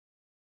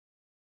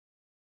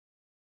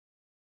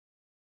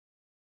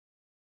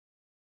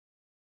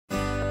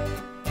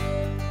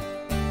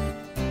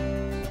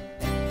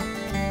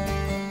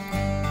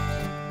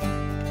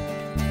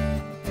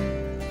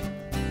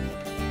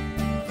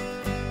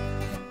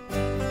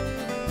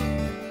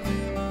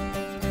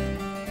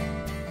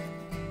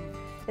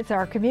It's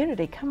our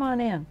community. Come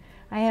on in.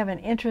 I have an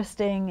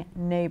interesting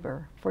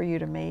neighbor for you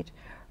to meet.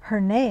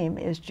 Her name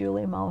is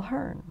Julie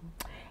Mulhern,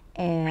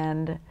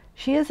 and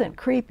she isn't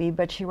creepy,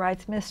 but she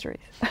writes mysteries.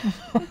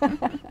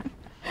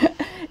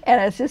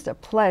 And it's just a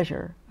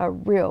pleasure, a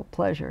real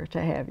pleasure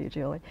to have you,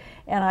 Julie.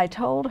 And I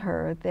told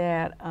her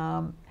that,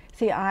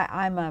 see,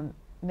 I'm a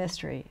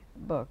mystery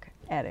book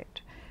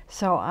addict,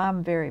 so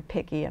I'm very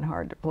picky and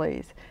hard to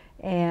please.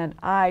 And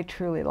I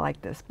truly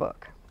like this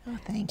book. Oh,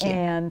 thank you.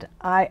 And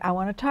I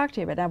want to talk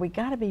to you, but now we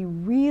got to be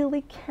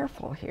really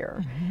careful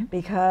here,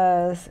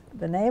 because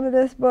the name of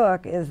this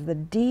book is The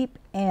Deep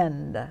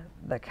End,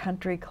 The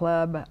Country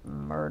Club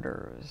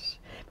Murders.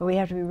 But we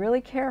have to be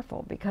really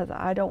careful, because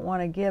I don't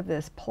want to give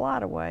this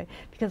plot away,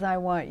 because I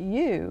want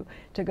you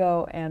to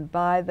go and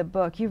buy the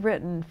book. You've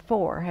written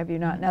 4, have you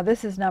not? Now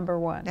this is number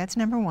 1. That's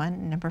number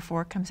 1. Number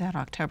 4 comes out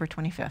October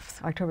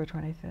 25th. October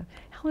 25th.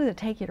 How long did it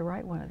take you to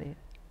write one of these?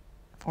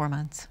 4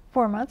 months.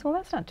 4 months? Well,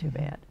 that's not too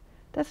bad.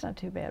 That's not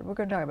too bad. We're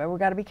going to talk about it. We've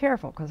got to be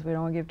careful, because we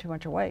don't want to give too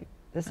much away.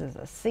 This is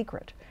a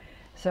secret.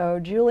 So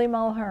Julie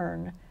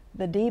Mulhern,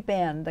 The Deep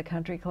End, The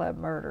Country Club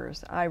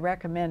Murders. I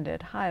recommend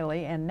it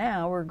highly, and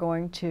now we're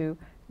going to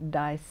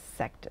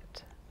dissect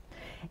it.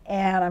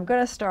 And I'm going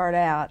to start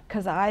out,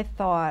 because I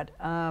thought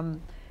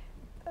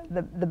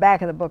the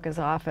back of the book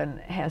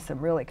has some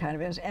really kind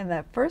of interesting, and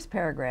the first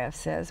paragraph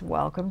says,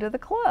 "Welcome to the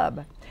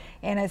club."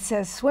 And it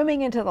says,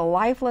 "Swimming into the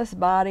lifeless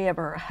body of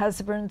her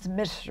husband's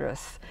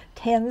mistress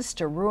tends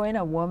to ruin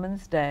a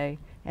woman's day,"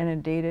 and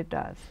indeed it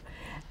does.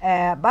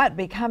 But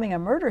becoming a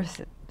murder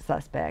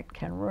suspect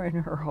can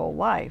ruin her whole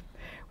life,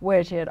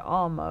 which it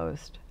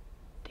almost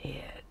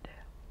did.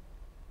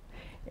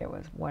 It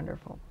was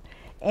wonderful.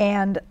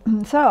 And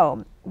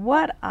so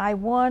what I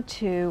want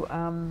to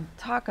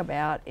talk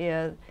about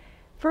is,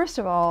 first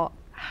of all,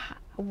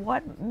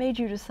 what made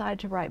you decide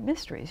to write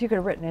mysteries? You could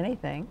have written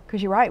anything,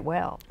 because you write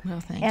well. Well,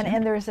 thank you.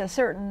 And there's a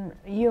certain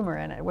humor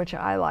in it, which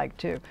I like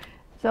too.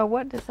 So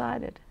what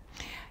decided?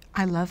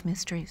 I love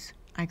mysteries.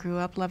 I grew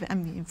up loving, I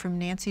mean, from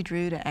Nancy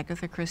Drew to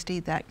Agatha Christie,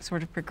 that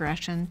sort of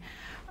progression.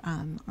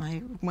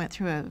 I went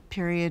through a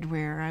period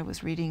where I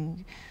was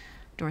reading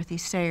Dorothy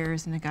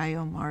Sayers and the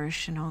Gaillot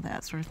Marsh and all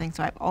that sort of thing.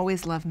 So I've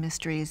always loved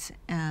mysteries,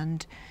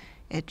 and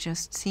it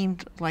just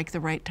seemed like the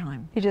right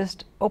time. You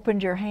just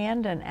opened your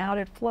hand and out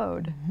it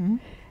flowed.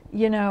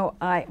 You know,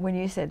 when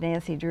you said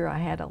Nancy Drew, I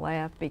had to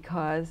laugh,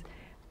 because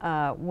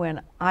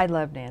when I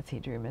loved Nancy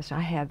Drew mysteries,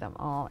 I had them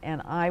all,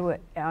 and I would,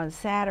 on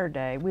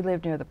Saturday, we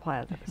lived near the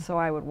plaza, so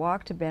I would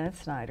walk to Bennett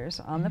Snyder's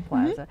on the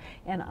plaza,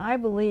 and I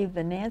believe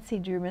the Nancy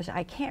Drew mysteries,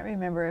 I can't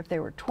remember if they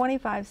were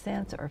 25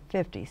 cents or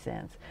 50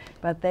 cents,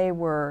 but they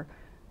were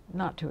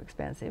not too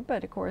expensive.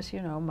 But of course,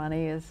 you know,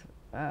 money is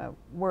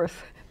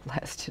worth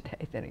less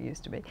today than it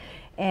used to be.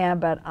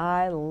 But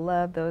I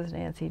love those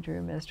Nancy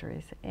Drew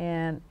mysteries,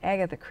 and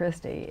Agatha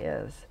Christie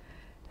is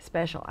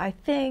special. I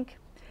think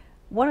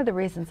one of the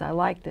reasons I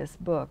like this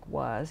book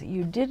was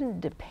you didn't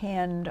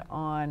depend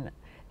on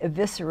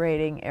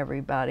eviscerating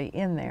everybody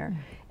in there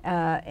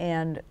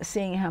and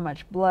seeing how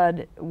much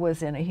blood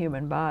was in a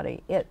human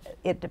body.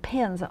 It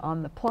depends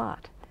on the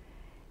plot.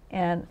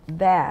 And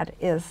that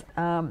is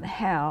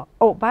how,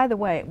 oh, by the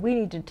way, we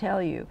need to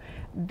tell you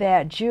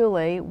that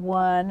Julie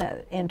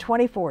won in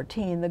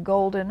 2014 the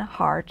Golden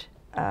Heart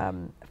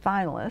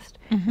finalist.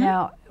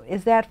 Now,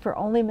 is that for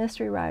only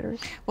mystery writers?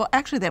 Well,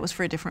 actually, that was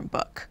for a different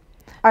book.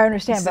 I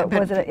understand, but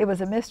it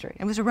was a mystery?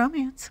 It was a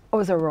romance. Oh, it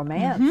was a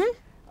romance?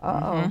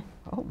 Uh-oh.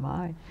 Oh,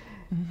 my.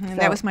 So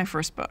that was my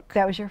first book.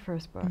 That was your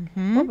first book.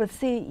 Well, but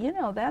see, you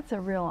know, that's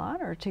a real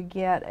honor to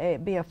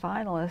be a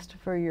finalist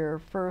for your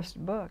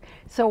first book.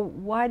 So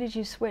why did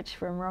you switch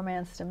from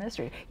romance to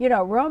mystery? You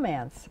know,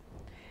 romance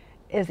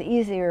is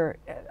easier.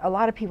 A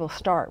lot of people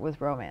start with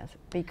romance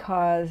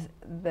because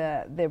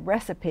the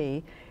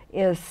recipe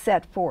is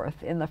set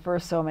forth in the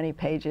first so many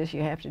pages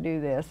you have to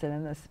do this, and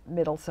in the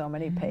middle so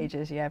many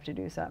pages you have to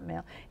do something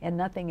else, and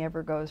nothing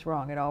ever goes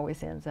wrong. It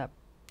always ends up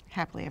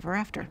happily ever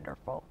after.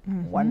 Wonderful,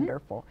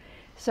 wonderful.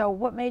 So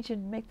what made you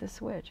make the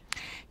switch?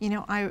 You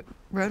know, I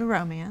wrote a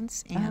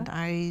romance,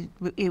 and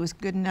it was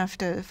good enough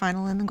to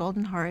final in the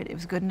Golden Heart. It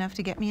was good enough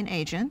to get me an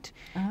agent,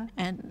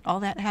 and all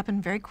that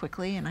happened very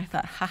quickly, and I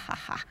thought, ha ha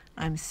ha,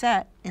 I'm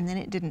set. And then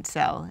it didn't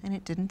sell, and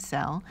it didn't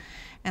sell,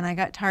 and I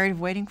got tired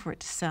of waiting for it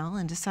to sell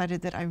and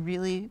decided that I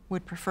really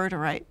would prefer to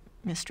write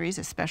mysteries,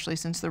 especially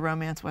since the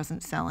romance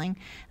wasn't selling,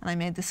 and I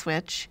made the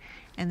switch,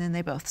 and then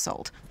they both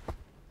sold.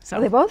 So,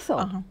 they both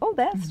sold? Oh,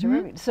 that's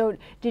terrific. So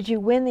did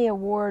you win the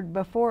award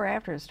before or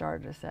after it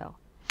started to sell?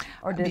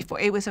 Or before.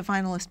 It was a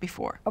finalist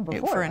before,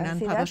 for an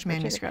unpublished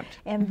manuscript.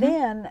 And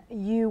then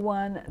you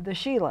won the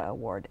Sheila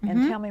Award.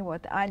 And tell me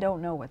what, I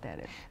don't know what that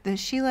is. The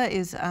Sheila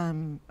is,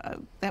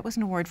 that was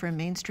an award for a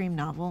mainstream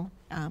novel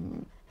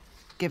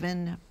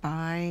given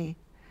by,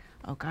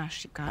 oh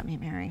gosh, you got me,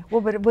 Mary.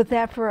 Well, but was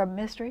that for a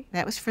mystery?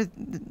 That was for,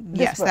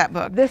 yes, that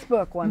book. This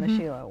book won the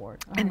Sheila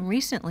Award. And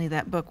recently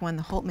that book won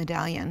the Holt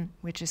Medallion,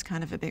 which is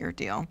kind of a bigger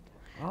deal.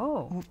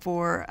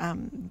 For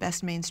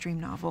Best Mainstream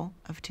Novel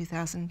of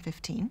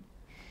 2015.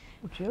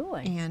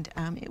 Julie. And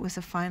it was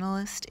a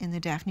finalist in the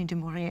Daphne du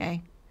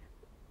Maurier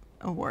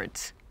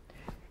awards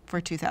for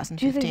 2015.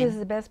 Do you think this is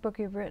the best book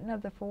you've written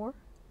of the 4?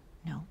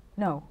 No.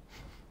 No.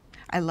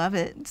 I love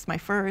it. It's my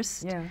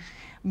first. Yeah.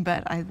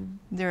 But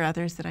there are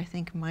others that I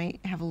think might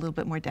have a little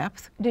bit more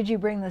depth. Did you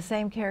bring the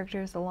same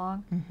characters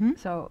along? Mm-hmm.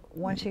 So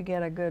once you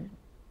get a good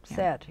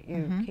set, you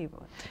Mm-hmm. keep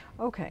it.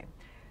 Okay.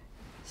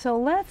 So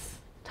let's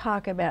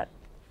talk about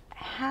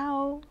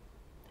how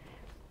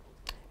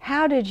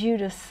did you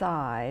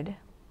decide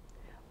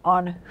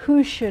on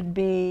who should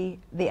be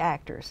the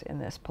actors in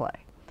this play?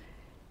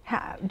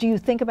 Do you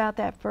think about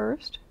that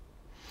first?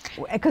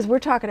 Because we're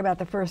talking about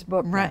the first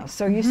book now. Right.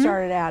 So you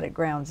started out at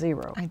ground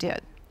zero. I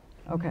did.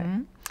 Okay.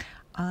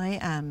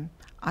 Mm-hmm.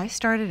 I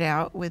started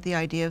out with the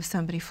idea of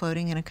somebody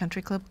floating in a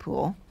country club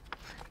pool,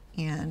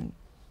 and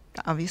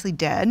obviously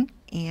dead.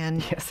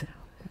 And Yes.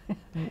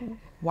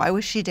 why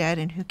was she dead,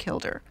 and who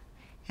killed her?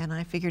 And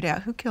I figured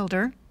out who killed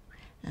her,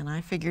 and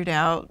I figured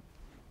out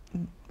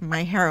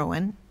my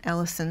heroine,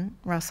 Ellison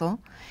Russell,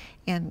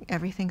 and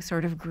everything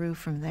sort of grew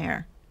from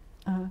there.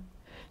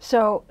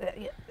 So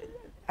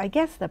I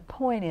guess the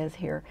point is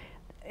here,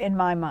 in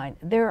my mind,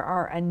 there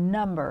are a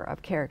number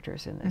of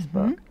characters in this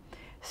book.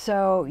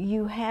 So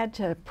you had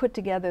to put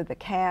together the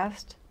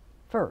cast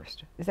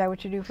first. Is that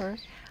what you do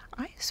first?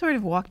 I sort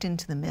of walked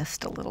into the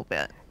mist a little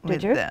bit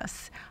with Did you?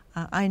 this.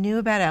 I knew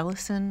about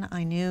Ellison.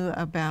 I knew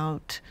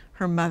about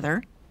her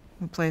mother,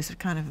 who plays a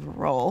kind of a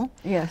role.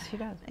 Yes, she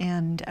does.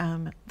 And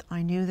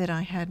I knew that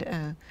I had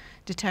a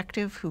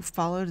detective who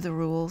followed the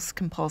rules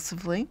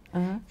compulsively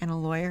and a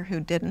lawyer who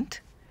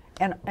didn't.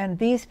 And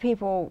these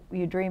people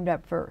you dreamed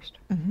up first?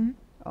 Mm-hmm.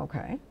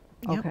 Okay.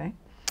 Yep. Okay.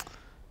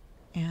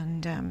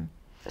 And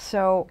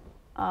So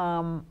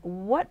I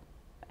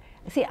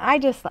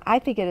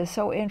think it is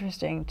so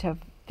interesting to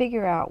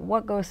figure out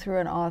what goes through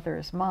an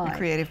author's mind. the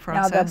creative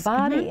Now, process. the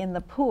body in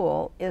the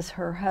pool is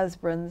her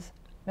husband's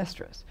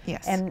mistress.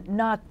 Yes. And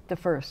not the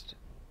first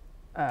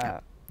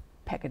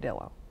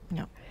peccadillo.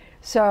 No.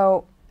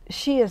 So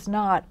she is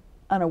not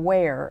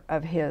unaware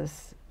of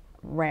his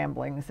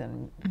ramblings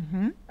and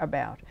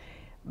about.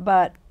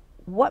 But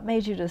what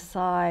made you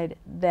decide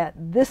that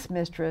this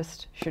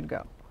mistress should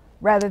go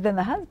rather than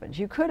the husband?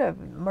 You could have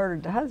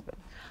murdered the husband.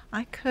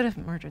 I could have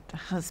murdered the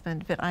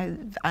husband, but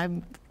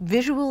I'm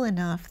visual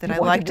enough that You I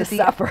wanted liked to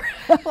suffer.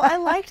 Well, I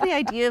liked the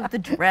idea of the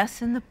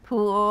dress in the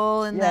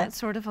pool and Yes. that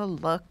sort of a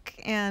look,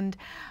 and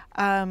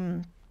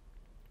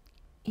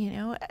you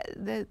know,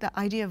 the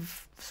idea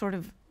of sort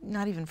of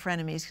not even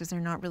frenemies, because they're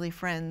not really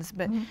friends,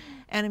 but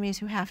enemies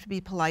who have to be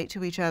polite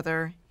to each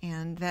other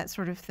and that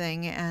sort of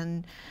thing.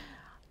 And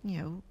you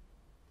know,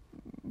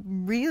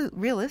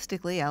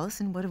 realistically,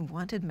 Ellison would have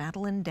wanted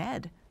Madeline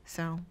dead.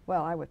 So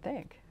Well, I would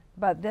think.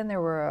 But then there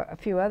were a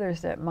few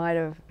others that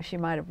she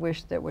might have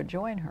wished that would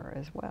join her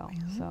as well.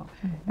 So,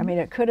 I mean,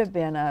 it could have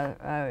been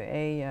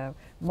a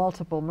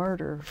multiple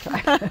murder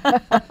type.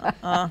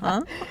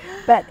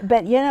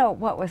 But you know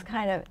what was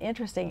kind of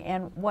interesting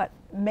and what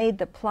made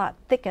the plot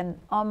thicken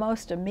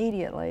almost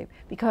immediately,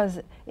 because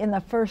in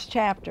the first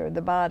chapter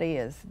the body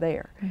is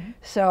there,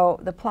 so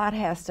the plot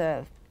has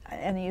to.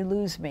 And you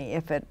lose me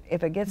if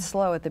it gets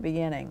slow at the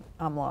beginning,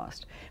 I'm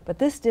lost. But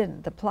this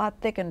didn't. The plot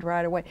thickened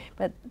right away.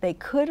 But they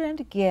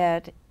couldn't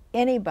get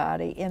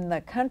anybody in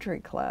the country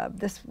club.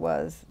 This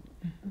was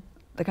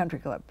the country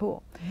club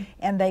pool.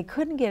 And they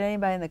couldn't get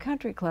anybody in the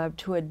country club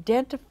to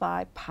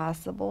identify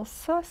possible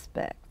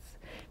suspects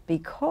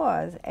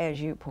because,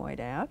 as you point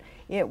out,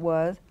 it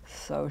was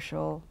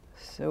social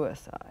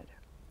suicide.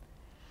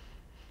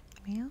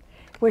 yeah.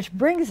 Which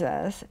brings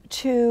us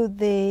to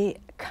the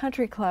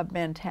country club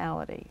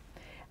mentality.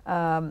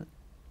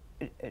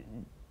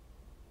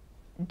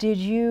 Did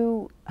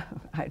you,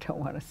 I don't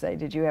want to say,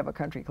 did you have a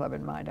country club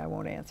in mind? I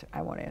won't ask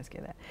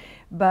you that.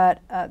 But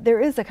there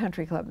is a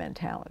country club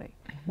mentality.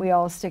 We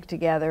all stick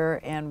together,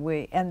 and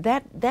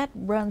that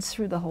runs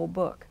through the whole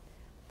book.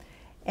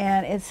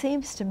 And it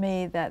seems to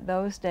me that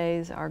those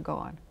days are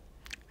gone.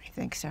 I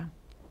think so.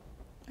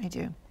 I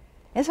do.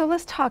 And so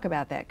let's talk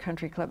about that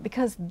country club,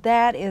 because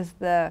that is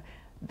the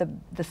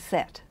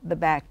set, the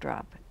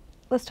backdrop.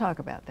 Let's talk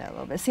about that a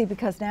little bit. See,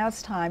 because now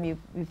it's time, you've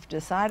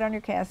decided on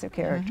your cast of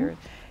characters.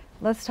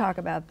 Let's talk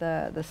about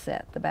the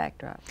set, the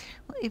backdrop.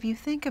 Well, if you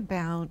think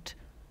about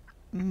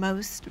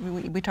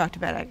we talked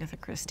about Agatha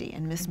Christie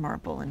and Miss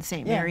Marple and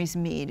St. Mary's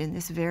Mead in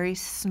this very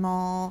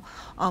small,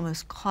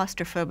 almost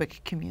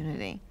claustrophobic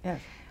community.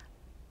 Yes.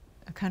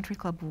 A country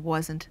club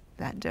wasn't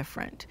that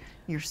different.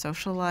 Your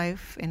social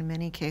life, in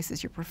many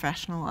cases your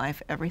professional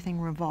life, everything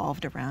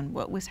revolved around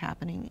what was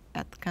happening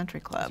at the country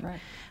club. That's right.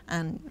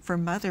 And for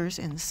mothers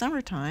in the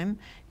summertime,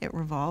 it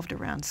revolved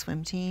around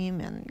swim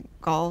team and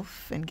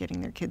golf and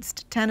getting their kids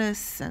to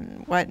tennis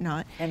and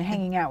whatnot. And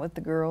hanging out with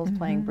the girls,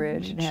 playing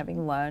bridge and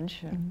having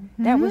lunch. And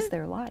that was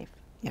their life.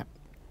 Yep.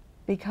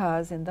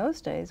 Because in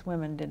those days,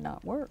 women did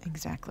not work.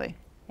 Exactly.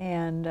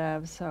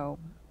 And so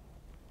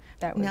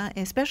that was... Not,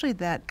 especially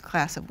that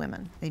class of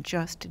women. They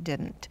just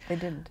didn't. They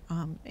didn't.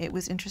 It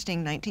was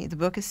interesting, the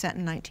book is set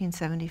in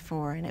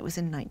 1974, and it was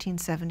in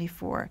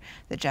 1974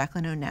 that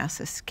Jacqueline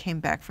Onassis came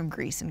back from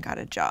Greece and got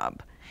a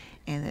job.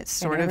 And it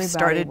sort of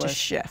started to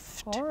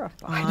shift.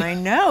 Horrified. I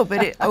know,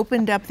 but it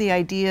opened up the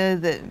idea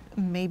that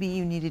maybe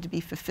you needed to be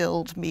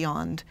fulfilled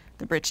beyond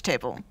the bridge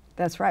table.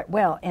 That's right.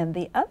 Well, and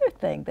the other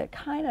thing that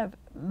kind of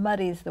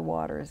muddies the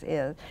waters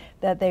is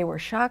that they were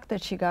shocked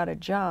that she got a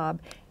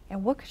job,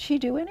 and what could she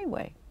do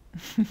anyway?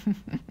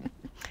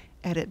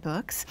 Edit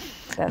books.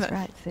 That's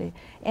right, see.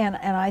 And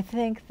I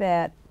think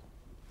that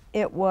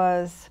it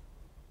was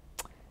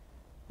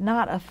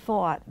not a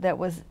thought that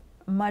was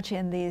much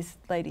in these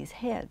ladies'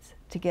 heads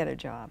to get a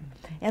job.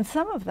 And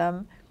some of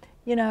them,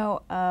 you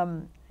know,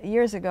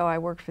 years ago I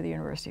worked for the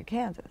University of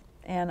Kansas,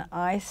 and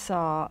I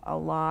saw a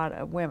lot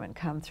of women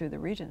come through the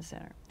Regent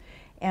Center.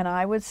 And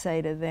I would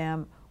say to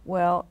them,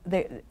 well,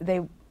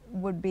 they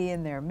would be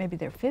in maybe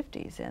their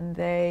 50s, and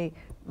they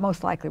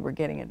most likely were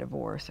getting a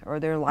divorce, or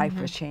their life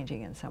was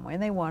changing in some way,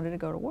 and they wanted to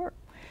go to work.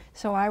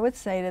 So I would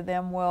say to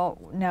them, well,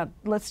 now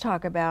let's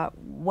talk about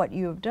what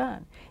you have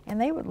done. And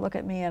they would look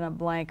at me in a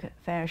blank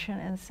fashion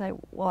and say,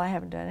 well, I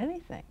haven't done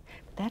anything.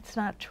 But that's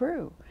not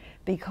true,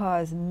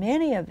 because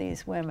many of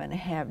these women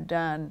have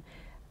done,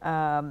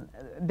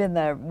 been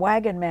the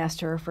wagon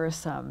master for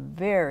some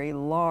very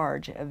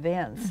large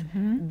events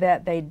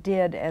that they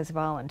did as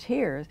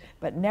volunteers,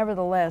 but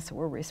nevertheless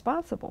were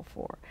responsible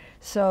for.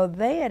 So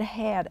they had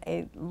had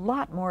a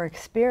lot more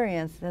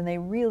experience than they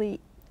really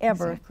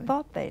ever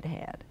thought they'd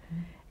had.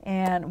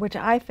 And which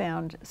I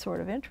found sort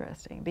of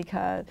interesting,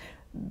 because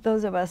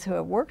those of us who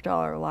have worked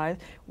all our lives,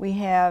 we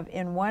have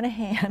in one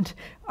hand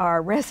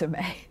our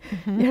resume,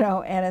 you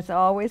know, and it's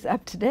always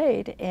up to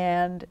date,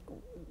 and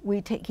we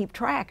keep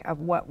track of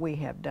what we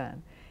have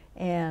done.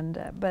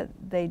 And but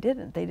they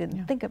didn't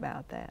think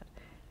about that.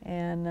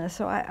 And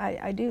so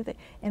I do think.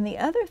 And the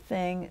other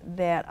thing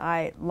that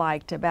I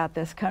liked about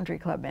this country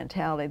club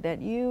mentality that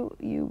you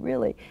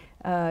really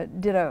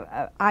did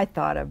I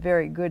thought a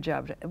very good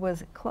job,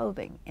 was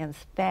clothing and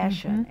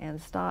fashion and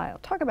style.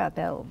 Talk about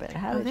that a little bit.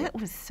 How did that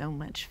was so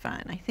much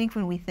fun. I think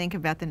when we think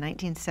about the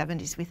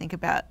 1970s, we think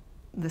about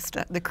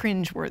the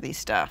cringe-worthy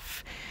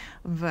stuff,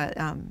 but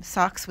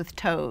socks with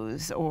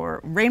toes, or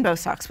rainbow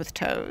socks with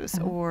toes,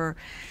 or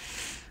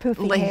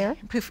poofy hair.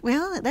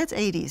 Well, that's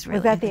 80s, really.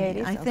 Was that the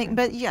 80s? I think, okay.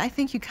 but yeah, I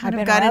think you kind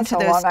I've of been got around into so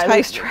those long, I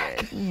lose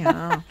track.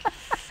 Yeah.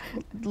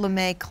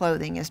 LeMay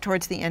clothing is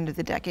towards the end of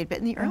the decade, but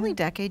in the early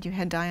decade you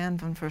had Diane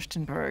von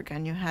Furstenberg,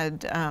 and you had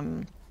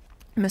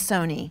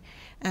Missoni,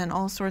 and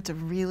all sorts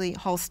of really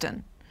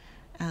Halston,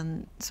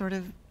 and sort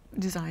of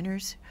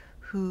designers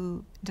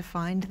who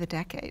defined the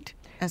decade,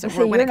 as it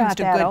were, when it comes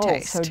to good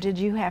taste. So did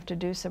you have to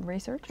do some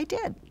research? I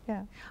did.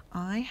 Yeah.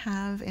 I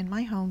have in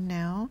my home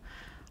now,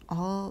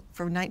 all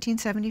for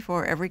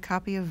 1974, every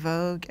copy of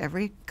Vogue,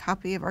 every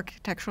copy of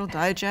Architectural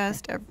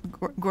Digest,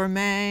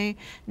 Gourmet,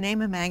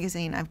 name a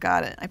magazine, I've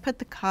got it. I put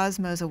the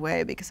Cosmos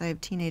away because I have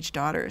teenage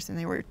daughters, and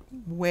they were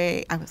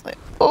I was like,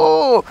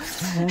 oh!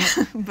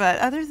 But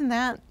other than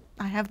that,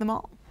 I have them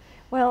all.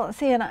 Well,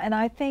 see, and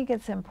I think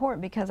it's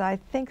important, because I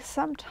think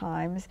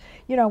sometimes,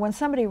 you know, when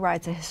somebody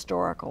writes a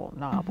historical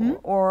novel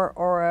or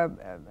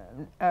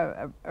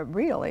a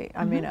really,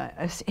 I mean,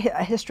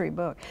 a history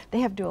book, they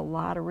have to do a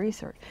lot of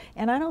research.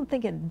 And I don't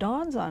think it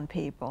dawns on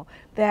people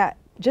that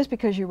just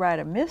because you write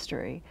a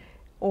mystery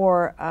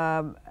or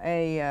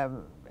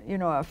you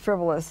know, a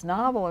frivolous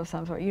novel of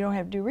some sort, you don't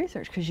have to do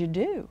research, because you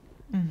do.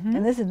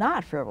 And this is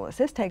not frivolous.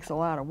 This takes a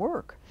lot of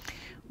work.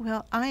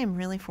 Well, I am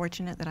really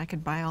fortunate that I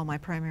could buy all my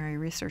primary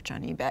research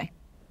on eBay,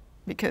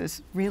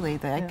 because really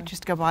I could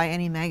just go buy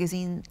any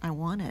magazine I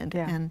wanted,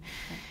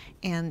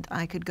 and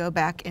I could go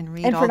back and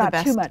read all the best. And for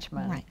not too much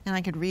money. Right, and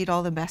I could read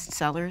all the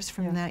bestsellers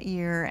from that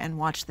year and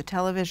watch the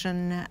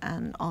television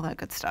and all that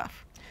good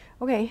stuff.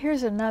 Okay,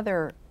 here's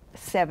another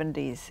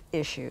 70s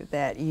issue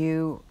that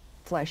you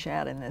flesh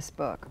out in this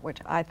book, which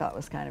I thought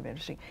was kind of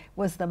interesting,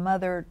 was the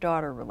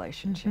mother-daughter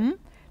relationship.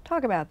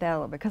 Talk about that a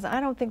little bit, because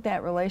I don't think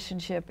that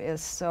relationship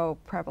is so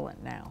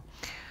prevalent now.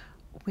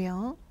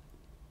 Well,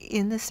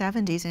 in the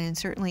 70s, and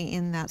certainly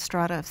in that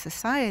strata of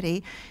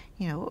society,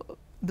 you know,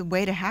 the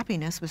way to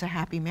happiness was a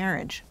happy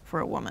marriage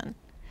for a woman.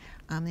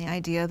 The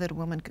idea that a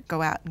woman could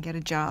go out and get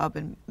a job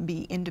and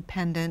be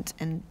independent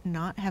and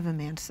not have a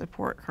man to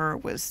support her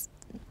was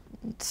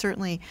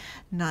certainly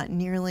not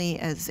nearly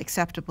as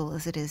acceptable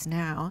as it is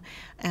now.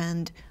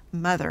 And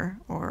mother,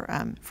 or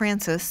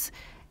Frances,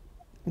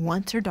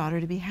 wants her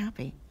daughter to be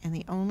happy, and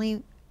the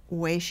only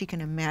way she can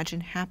imagine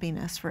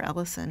happiness for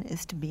Ellison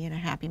is to be in a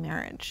happy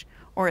marriage,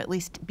 or at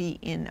least be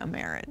in a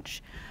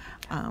marriage.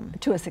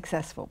 To a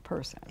successful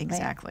person.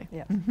 Exactly.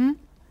 Yeah.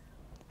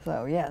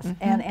 So yes,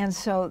 and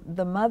so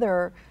the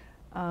mother,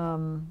 I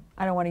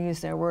don't want to use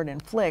the word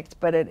inflict,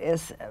 but it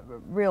is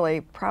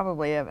really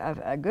probably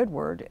a good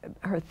word,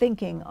 her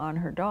thinking on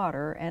her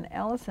daughter, and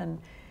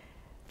Ellison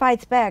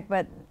fights back,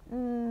 but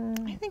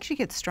I think she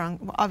gets strong.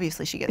 Well,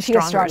 obviously she gets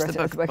stronger as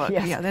the book.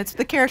 Yes. Yeah, that's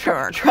the character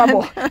arc.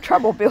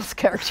 Trouble Bill's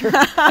character.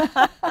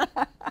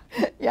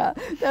 Yeah,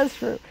 that's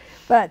true.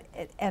 But,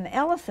 and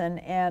Ellison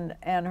and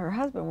her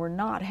husband were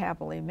not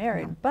happily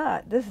married, No.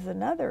 but this is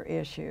another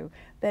issue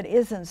that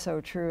isn't so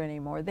true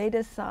anymore. They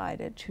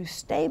decided to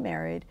stay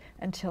married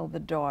until the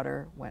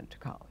daughter went to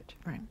college.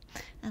 Right.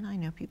 And I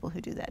know people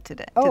who do that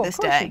today, Oh, to this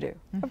day. of course you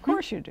do. Of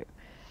course you do.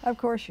 Of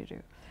course you do.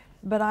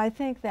 But I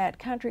think that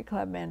country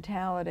club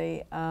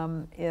mentality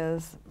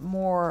is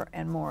more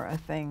and more a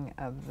thing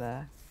of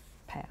the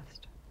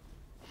past.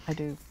 I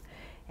do.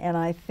 And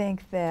I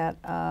think that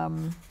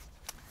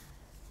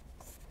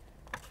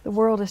the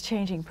world is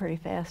changing pretty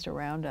fast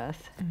around us,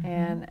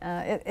 and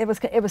it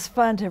was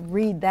fun to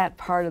read that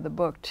part of the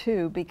book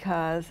too,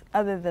 because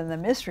other than the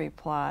mystery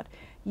plot,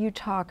 you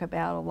talk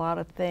about a lot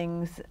of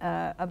things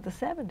of the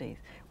 70s,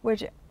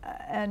 which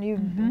and you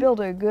build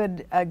a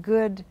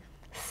good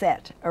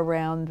set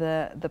around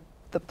the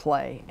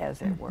play,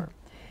 as it were.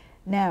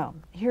 Now,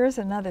 here's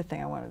another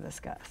thing I want to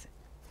discuss.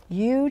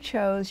 You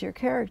chose your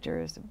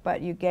characters,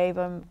 but you gave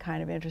them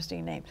kind of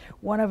interesting names.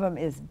 One of them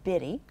is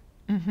Biddy.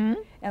 And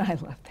I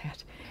love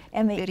that.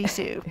 And the Biddy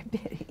Sue.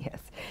 Biddy, yes,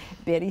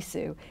 Biddy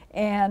Sue.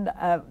 And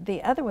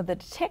the other one, the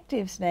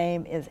detective's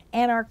name is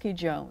Anarchy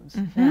Jones.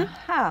 Now,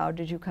 how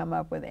did you come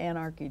up with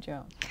Anarchy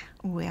Jones?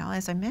 Well,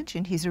 as I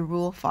mentioned, he's a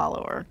rule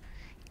follower.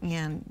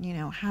 And, you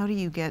know, how do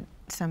you get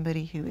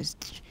somebody who is,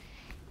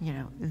 you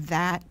know,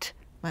 that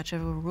much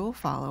of a rule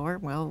follower?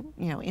 Well,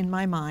 you know, in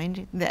my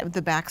mind,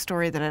 the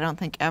backstory that I don't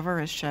think ever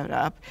has showed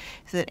up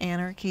is that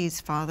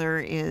Anarchy's father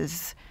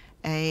is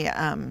a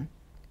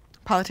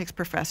politics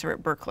professor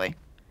at Berkeley,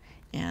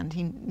 and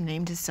he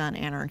named his son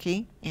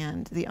Anarchy,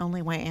 and the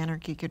only way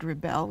Anarchy could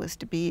rebel was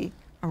to be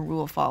a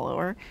rule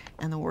follower,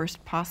 and the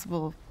worst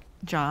possible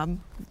job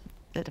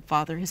that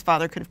his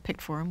father could have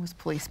picked for him was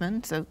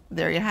policeman, so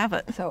there you have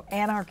it. So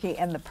anarchy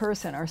and the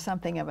person are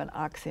something of an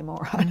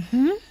oxymoron.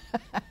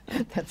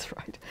 That's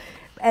right.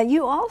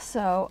 You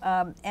also,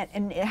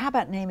 and how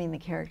about naming the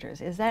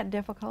characters? Is that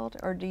difficult,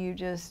 or do you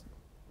just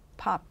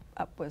pop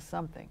up with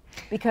something?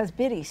 Because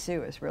Biddy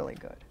Sue is really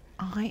good.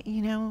 I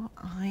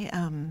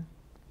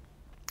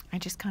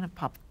just kind of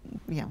pop,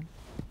 you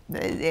know,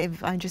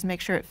 I just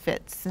make sure it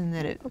fits and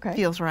that it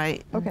feels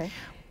right. Okay.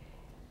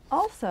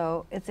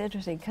 Also, it's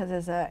interesting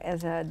because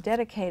as a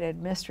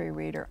dedicated mystery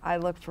reader, I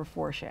look for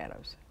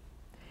foreshadows.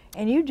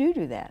 And you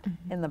do that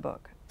in the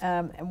book.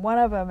 And one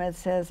of them, it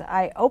says,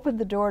 I opened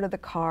the door to the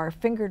car,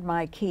 fingered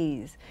my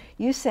keys.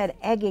 You said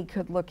Eggie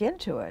could look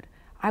into it.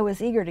 I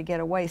was eager to get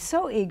away,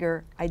 so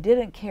eager I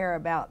didn't care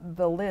about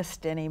the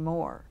list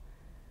anymore.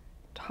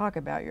 Talk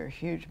about your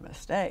huge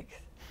mistakes.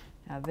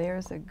 Now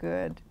there's a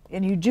good,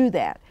 and you do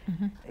that.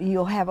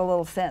 You'll have a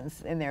little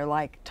sentence in there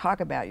like, talk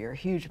about your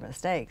huge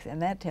mistakes,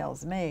 and that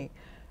tells me,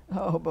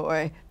 oh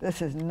boy,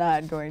 this is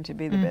not going to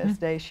be the best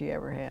day she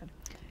ever had.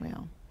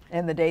 Well,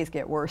 and the days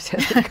get worse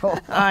as they go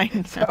on. I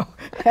know. So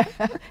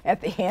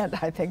at the end,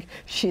 I think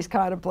she's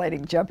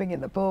contemplating jumping in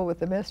the pool with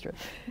the mistress.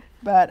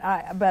 But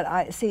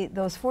I see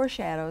those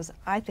foreshadows,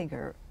 I think,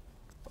 are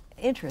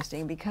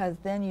interesting because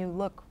then you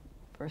look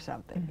for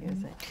something,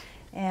 you see.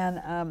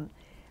 And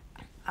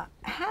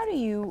how do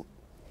you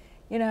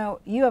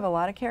know, you have a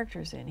lot of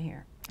characters in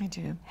here. I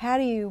do. How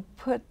do you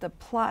put the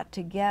plot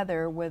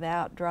together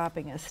without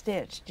dropping a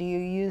stitch? Do you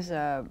use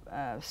a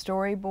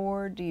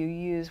storyboard? Do you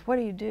use, what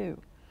do you do?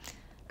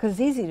 Because it's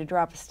easy to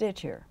drop a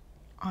stitch here.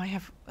 I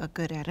have a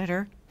good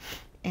editor,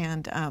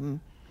 and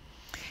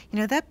you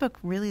know, that book,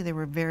 really, there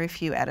were very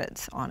few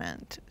edits on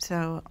it.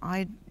 So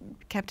I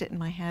kept it in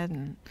my head,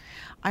 and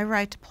I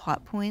write to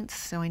plot points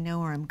so I know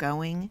where I'm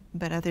going.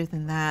 But other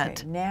than that...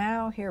 Okay,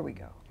 now, here we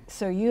go.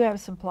 So you have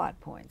some plot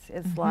points.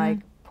 It's like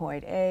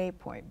point A,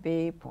 point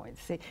B, point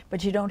C.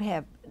 But you don't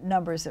have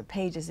numbers of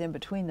pages in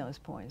between those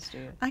points, do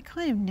you? I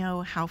kind of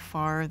know how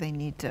far they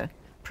need to,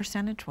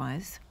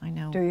 percentage-wise. I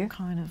know Do you?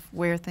 kind of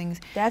where things...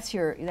 That's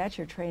your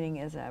training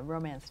as a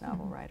romance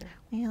novel writer.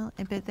 Well,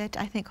 but that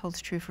I think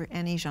holds true for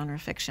any genre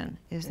fiction,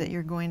 is that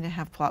you're going to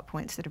have plot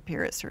points that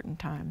appear at certain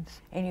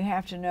times. And you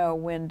have to know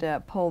when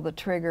to pull the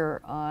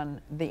trigger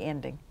on the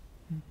ending.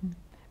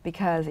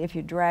 Because if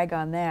you drag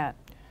on that,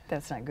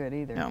 that's not good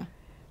either. No.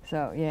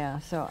 So yeah,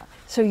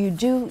 so you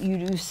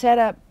do set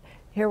up.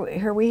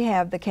 Here we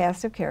have the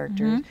cast of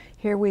characters.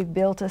 Here we've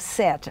built a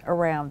set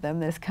around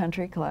them, this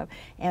country club,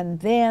 and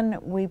then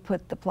we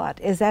put the plot.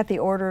 Is that the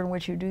order in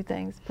which you do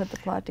things? Put the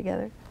plot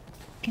together?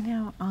 You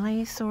know,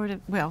 I sort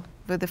of, well,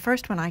 with the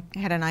first one I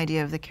had an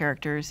idea of the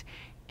characters,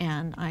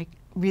 and I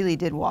really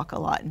did walk a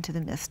lot into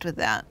the mist with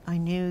that. I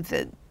knew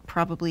that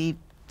probably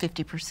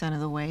 50% of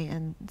the way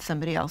and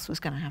somebody else was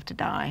going to have to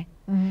die.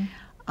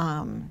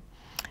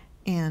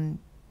 And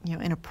you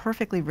know, in a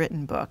perfectly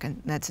written book,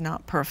 and that's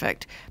not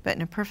perfect, but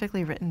in a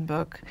perfectly written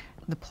book,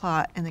 the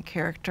plot and the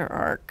character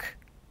arc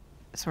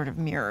sort of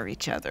mirror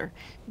each other.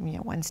 You know,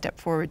 one step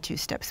forward, two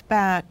steps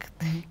back.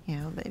 You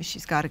know,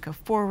 she's got to go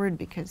forward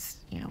because,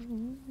 you know,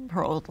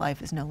 her old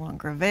life is no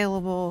longer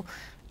available.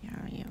 You know,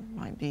 it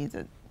might be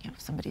that, you know,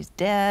 somebody's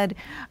dead.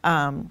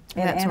 And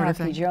that sort of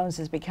Anarchy thing. Jones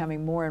is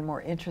becoming more and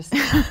more interesting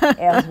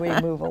as we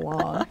move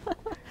along.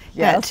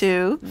 That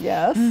too.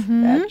 Yes,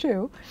 that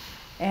too.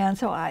 And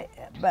so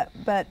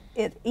but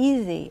it's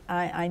easy,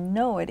 I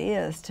know it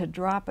is, to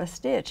drop a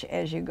stitch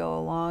as you go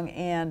along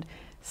and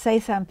say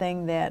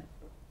something that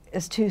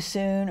is too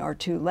soon or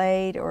too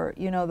late, or,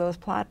 you know, those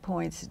plot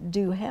points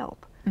do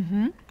help.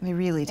 They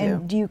really do.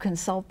 And do you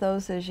consult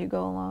those as you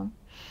go along?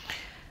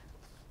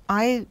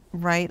 I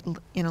write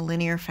in a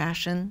linear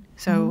fashion,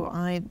 so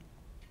I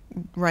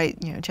write,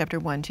 you know, chapter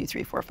 1, 2,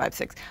 3, 4, 5,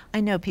 6. I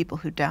know people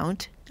who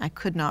don't. I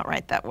could not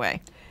write that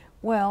way.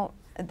 Well,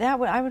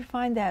 I would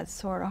find that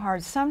sort of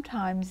hard.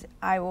 Sometimes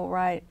I will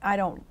write, I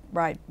don't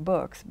write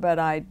books, but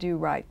I do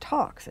write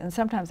talks, and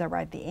sometimes I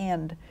write the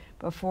end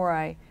before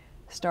I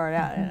start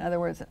out. In other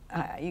words,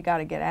 you got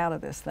to get out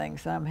of this thing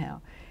somehow,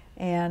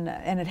 and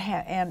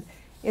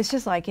it's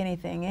just like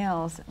anything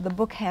else. The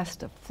book has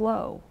to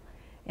flow,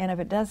 and if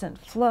it doesn't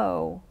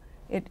flow,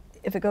 if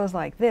it goes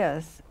like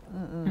this,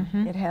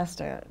 it has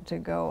to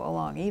go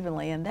along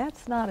evenly, and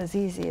that's not as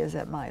easy as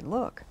it might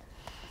look.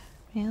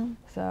 Yeah.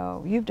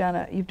 So you've done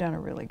a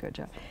really good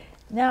job.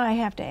 Now I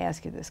have to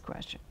ask you this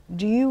question: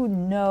 do you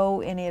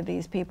know any of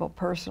these people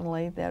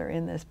personally that are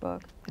in this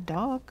book? The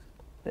dog.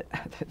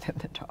 Other than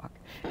the dog.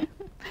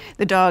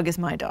 The dog is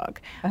my dog.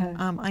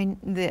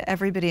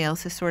 Everybody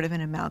else is sort of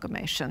an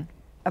amalgamation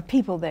Of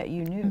people that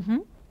you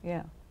knew.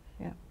 Yeah,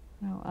 yeah.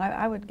 No,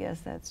 I would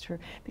guess that's true,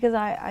 because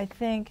I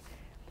think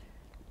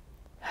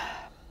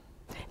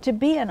to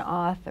be an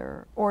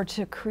author or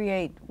to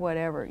create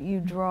whatever, you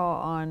draw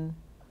on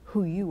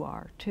who you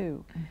are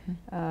too.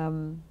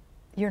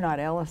 You're not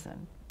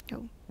Ellison.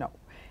 No.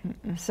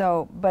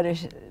 So,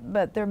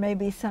 but there may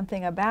be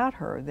something about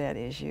her that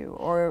is you,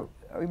 or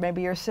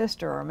maybe your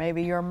sister, or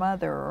maybe your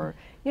mother, or,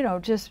 you know,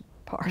 just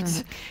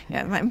parts.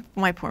 Yeah,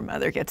 my poor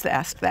mother gets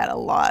asked that a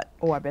lot.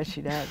 Oh, I bet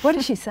she does. What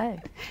does she say?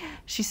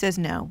 She says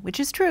no,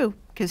 which is true,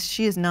 because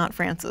she is not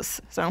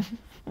Frances. So,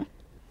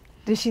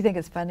 does she think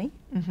it's funny?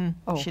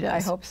 Oh, she does.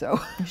 I hope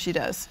so. She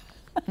does.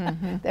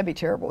 That'd be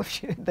terrible if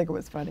she didn't think it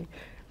was funny.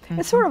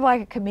 It's sort of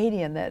like a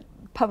comedian that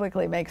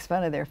publicly makes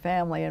fun of their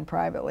family, and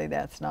privately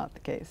that's not the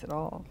case at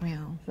all.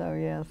 Well, So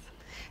yes.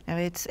 no,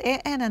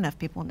 and enough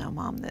people know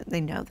Mom that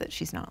they know that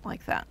she's not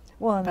like that.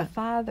 Well, and the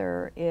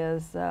father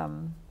is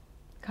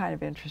kind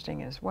of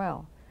interesting as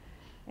well,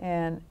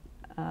 and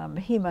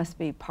he must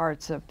be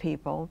parts of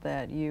people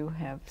that you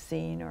have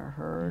seen or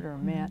heard or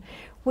met.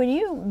 When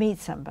you meet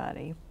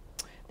somebody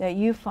that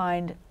you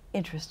find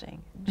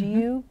interesting, do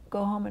you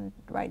go home and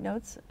write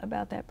notes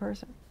about that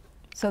person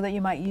so that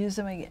you might use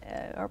them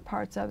or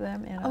parts of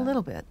them? In A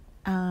little bit.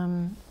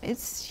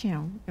 It's, you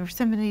know, if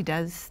somebody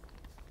does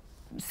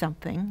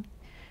something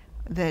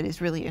that is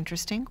really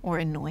interesting or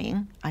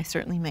annoying, I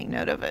certainly make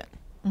note of it.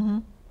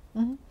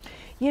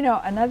 You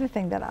know, another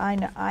thing that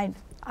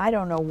I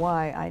don't know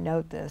why I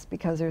note this,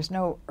 because there's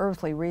no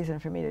earthly reason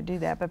for me to do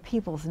that, but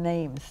people's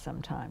names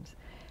sometimes.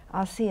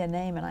 I'll see a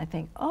name and I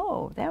think,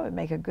 oh, that would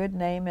make a good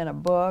name in a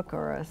book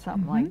or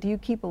something like. Do you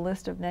keep a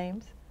list of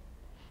names?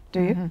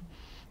 Do you?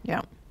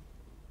 Yeah.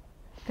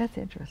 That's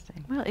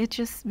interesting. Well, it's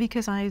just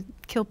because I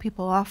kill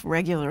people off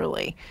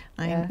regularly.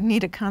 I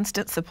need a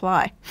constant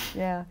supply.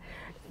 Yeah.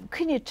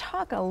 Can you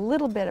talk a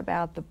little bit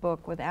about the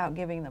book without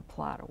giving the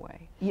plot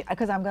away?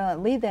 Because I'm going to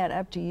leave that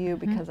up to you,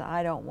 because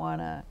I don't want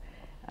to.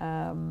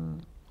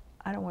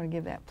 I don't want to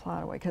give that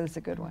plot away because it's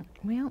a good one.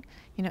 Well,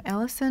 you know,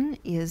 Ellison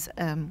is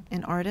an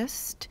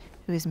artist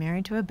who is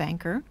married to a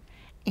banker,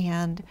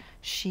 and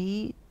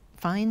she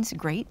finds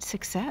great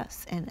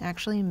success and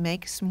actually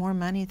makes more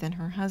money than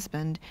her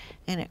husband,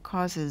 and it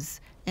causes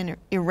an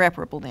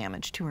irreparable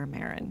damage to her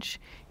marriage.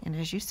 And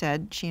as you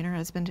said, she and her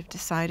husband have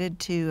decided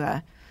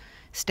to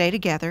stay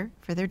together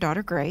for their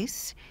daughter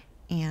Grace,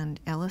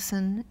 and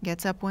Ellison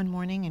gets up one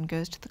morning and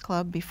goes to the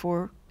club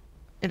before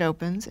it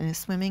opens and is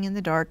swimming in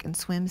the dark and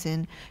swims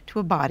into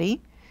a body,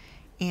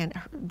 and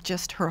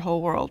just her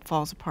whole world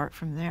falls apart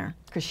from there.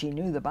 Because she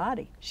knew the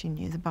body. She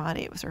knew the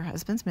body. It was her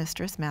husband's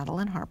mistress,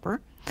 Madeline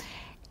Harper,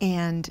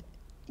 and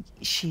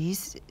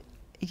she's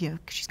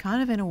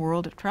kind of in a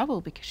world of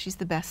trouble because she's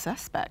the best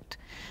suspect.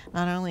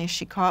 Not only is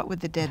she caught with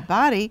the dead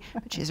body,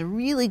 but she has a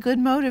really good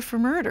motive for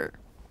murder.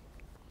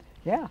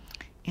 Yeah.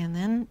 And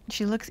then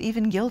she looks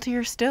even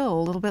guiltier still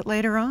a little bit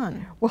later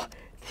on. Well,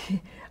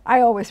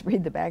 I always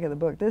read the back of the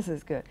book. This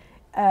is good.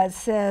 It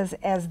says,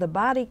 as the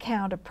body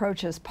count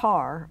approaches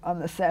par on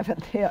the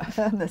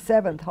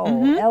seventh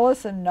hole,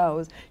 Ellison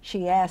knows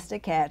she has to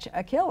catch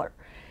a killer.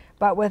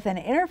 But with an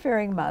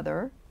interfering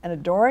mother, an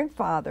adoring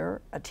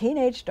father, a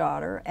teenage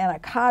daughter, and a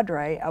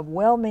cadre of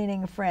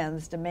well-meaning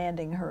friends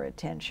demanding her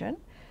attention,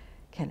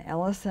 can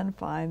Ellison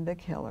find the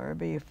killer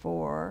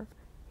before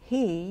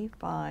he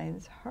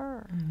finds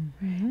her?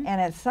 And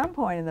at some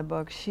point in the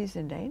book, she's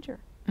in danger.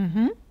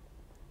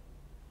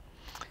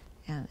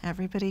 And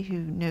everybody who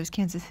knows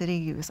Kansas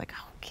City was like,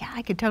 oh, yeah,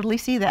 I could totally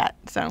see that,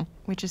 so,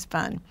 which is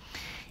fun.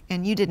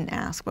 And you didn't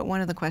ask, but one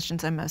of the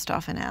questions I'm most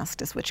often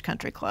asked is which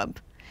country club?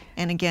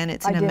 And again,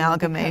 it's an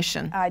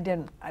amalgamation.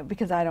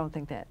 Because I don't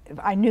think that,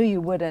 I knew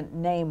you wouldn't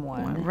name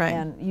one, right.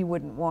 And you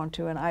wouldn't want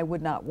to, and I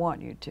would not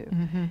want you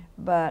to.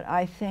 But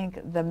I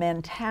think the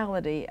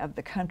mentality of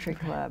the country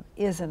club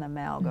is an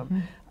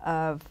amalgam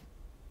of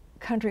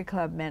country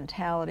club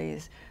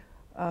mentalities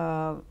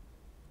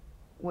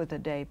with a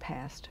day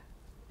past.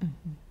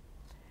 Mm-hmm.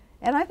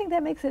 And I think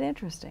that makes it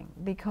interesting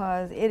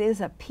because it is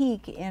a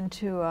peek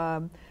into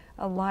a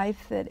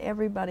life that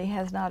everybody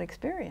has not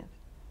experienced.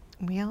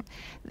 Well,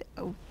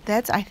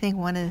 that's, I think,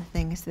 one of the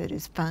things that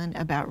is fun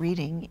about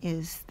reading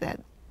is that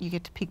you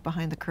get to peek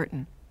behind the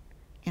curtain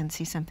and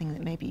see something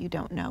that maybe you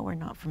don't know or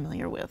not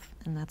familiar with.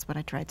 And that's what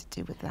I tried to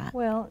do with that.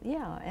 Well,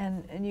 yeah,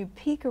 and you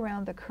peek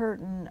around the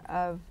curtain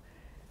of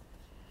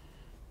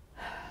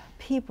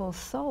people's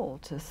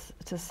soul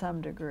to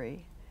some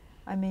degree.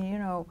 I mean, you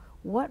know,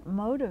 what do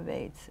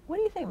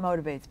you think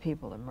motivates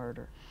people to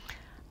murder?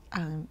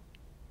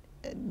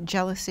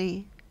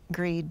 Jealousy,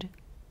 greed,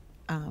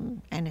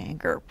 and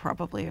anger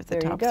probably are the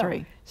There top you go.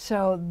 three.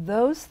 So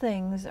those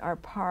things are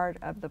part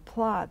of the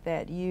plot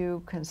that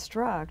you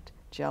construct: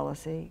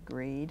 jealousy,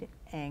 greed,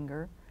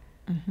 anger.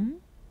 Mm-hmm.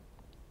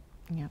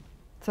 Yeah.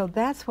 So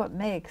that's what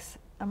makes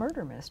a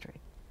murder mystery.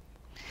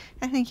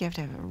 I think you have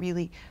to have a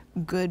really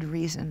good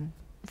reason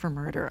for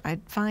murder. I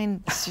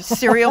find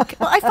serial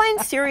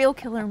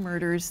killer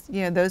murders,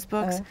 you know, those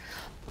books,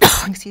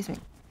 excuse me,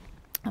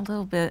 a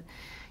little bit,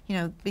 you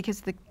know,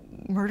 because the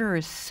murderer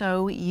is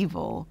so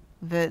evil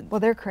that, Well,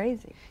 they're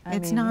crazy.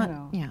 it's not,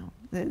 you know,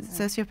 the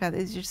sociopath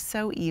is just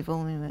so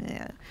evil.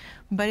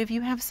 But if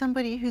you have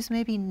somebody who's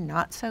maybe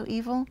not so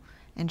evil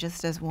and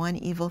just does one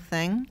evil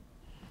thing,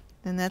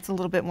 then that's a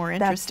little bit more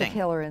interesting. That's the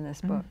killer in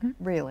this book, Mhm.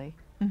 really.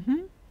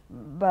 Mm-hmm.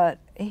 But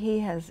he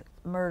has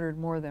murdered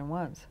more than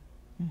once.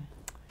 Mm.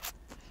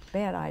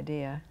 Bad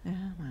idea. Yeah,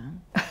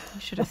 well, you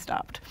should have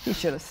stopped. He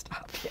should have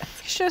stopped, yes.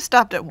 You should have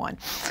stopped at one.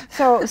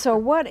 So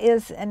what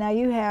is, and now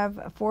you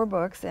have 4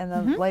 books, and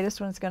the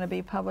latest one's going to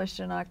be published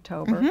in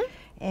October.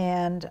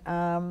 And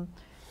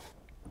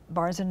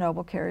Barnes &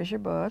 Noble carries your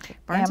book.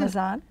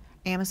 Amazon?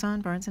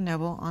 Amazon, Barnes &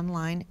 Noble,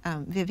 online.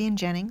 Vivian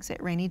Jennings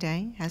at Rainy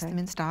Day has them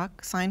in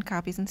stock, signed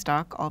copies in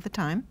stock all the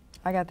time.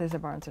 I got this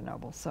at Barnes &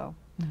 Noble, so.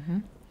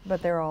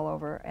 But they're all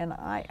over. And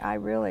I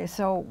really,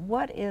 so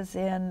what is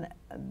in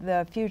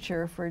the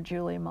future for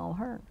Julie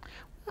Mulhern?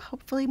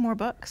 Hopefully more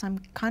books. I'm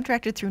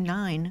contracted through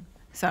 9,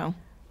 so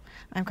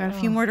I've got a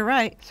few more to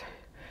write.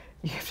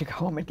 You have to go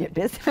home and get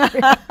busy.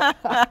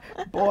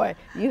 Boy,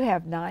 you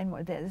have 9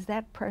 more. Is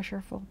that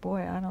pressureful?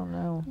 Boy, I don't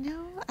know.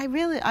 No, I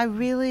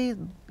really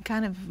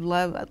kind of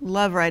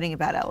love writing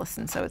about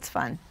Ellison, so it's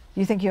fun.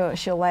 You think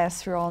she'll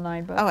last through all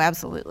 9 books? Oh,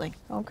 absolutely.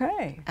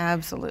 Okay.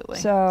 Absolutely.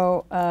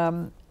 So,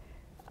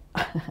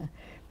 I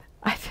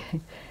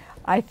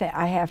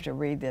have to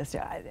read this.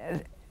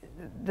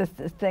 The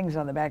things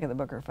on the back of the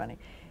book are funny.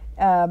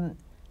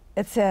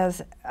 It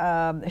says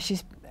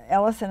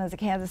Ellison is a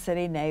Kansas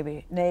City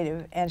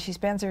native, and she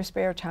spends her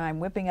spare time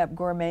whipping up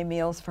gourmet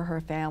meals for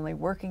her family,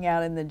 working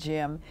out in the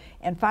gym,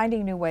 and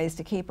finding new ways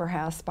to keep her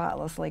house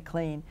spotlessly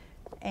clean.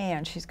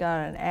 And she's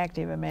got an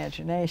active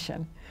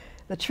imagination.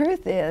 The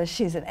truth is,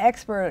 she's an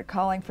expert at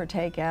calling for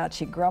takeout.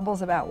 She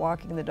grumbles about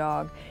walking the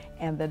dog,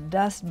 and the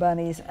dust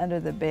bunnies under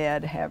the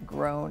bed have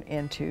grown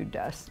into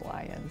dust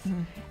lions.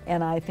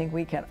 And I think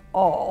we can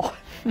all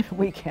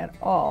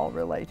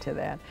relate to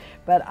that.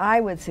 But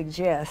I would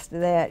suggest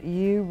that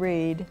you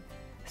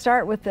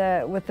start with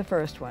the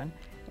first one,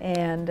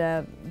 and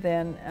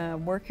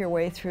then work your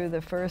way through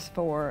the first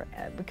 4,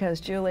 because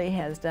Julie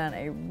has done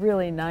a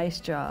really nice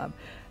job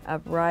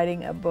of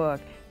writing a book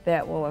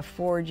that will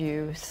afford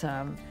you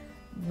some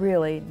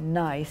really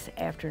nice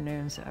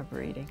afternoons of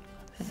reading.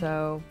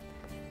 So,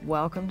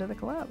 welcome to the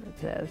club, it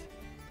says.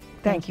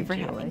 Thank you for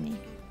Julie. having me.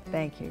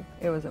 Thank you.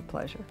 It was a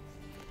pleasure.